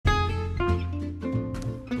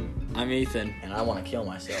I'm Ethan. And I want to kill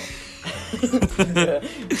myself.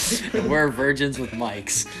 And we're Virgins with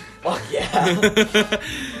Mics. Fuck yeah.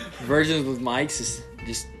 Virgins with Mics is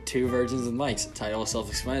just two virgins with mics. The title is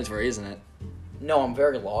self-explanatory, isn't it? No, I'm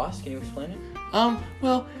very lost. Can you explain it?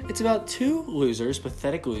 Well, it's about two losers,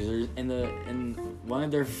 pathetic losers, in one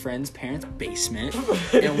of their friends' parents' basement,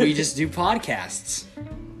 and we just do podcasts.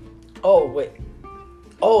 Oh, wait.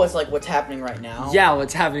 Oh, it's like what's happening right now? Yeah,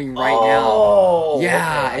 what's happening right now.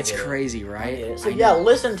 Yeah, Okay, it's crazy, right? So yeah,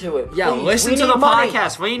 listen to it. Yeah, please. listen We to the need money.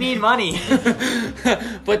 podcast. We need money.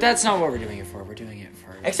 But that's not what we're doing it for. We're doing it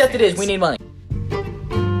for Except it is. fans. We need money.